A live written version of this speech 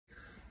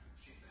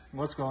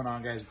What's going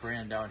on, guys?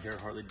 Brandon down here,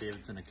 Harley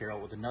Davidson and Carroll,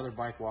 with another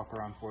bike walk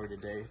around for you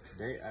today.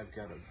 Today I've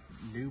got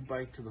a new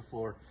bike to the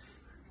floor,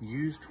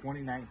 used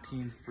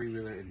 2019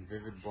 Freewheeler in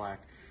Vivid Black.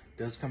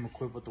 Does come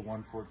equipped with the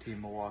 114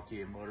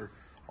 Milwaukee motor.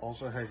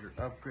 Also has your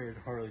upgraded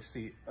Harley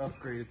seat,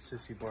 upgraded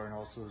sissy bar, and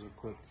also is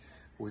equipped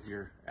with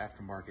your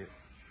aftermarket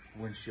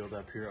windshield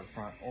up here up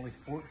front. Only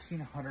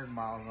 1,400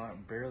 miles on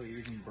it, barely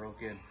even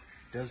broke in.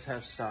 Does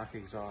have stock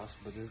exhaust,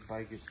 but this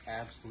bike is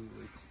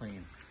absolutely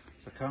clean.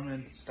 So come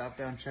in, stop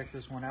down, check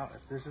this one out.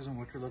 If this isn't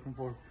what you're looking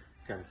for,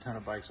 got a ton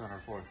of bikes on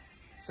our floor.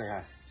 Say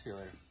hi. See you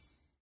later.